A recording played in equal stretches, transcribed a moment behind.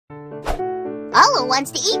Olo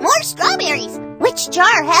wants to eat more strawberries. Which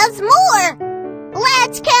jar has more?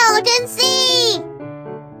 Let's count and see.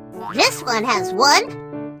 This one has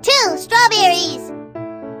 1, 2 strawberries.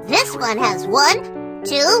 This one has 1,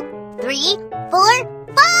 2, 3, 4,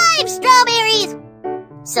 5 strawberries.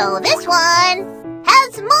 So this one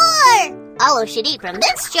has more. Olo should eat from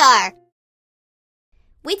this jar.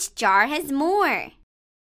 Which jar has more?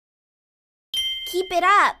 Keep it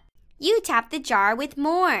up. You tap the jar with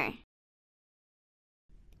more.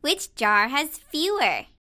 Which jar has fewer?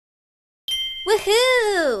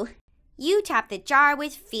 Woohoo! You tap the jar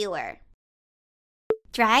with fewer.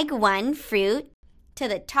 Drag one fruit to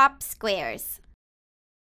the top squares.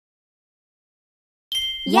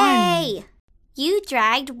 Yay! You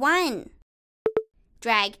dragged 1.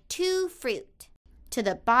 Drag 2 fruit to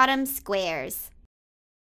the bottom squares.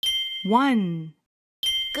 1.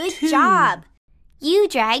 Good 2. job! You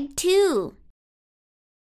dragged 2.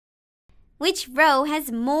 Which row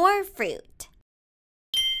has more fruit?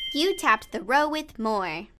 You tapped the row with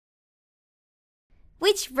more.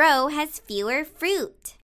 Which row has fewer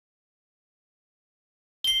fruit?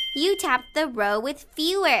 You tapped the row with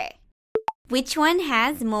fewer. Which one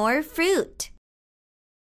has more fruit?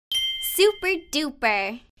 Super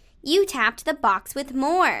duper! You tapped the box with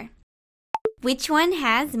more. Which one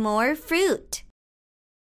has more fruit?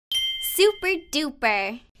 Super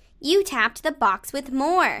duper! You tapped the box with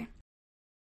more.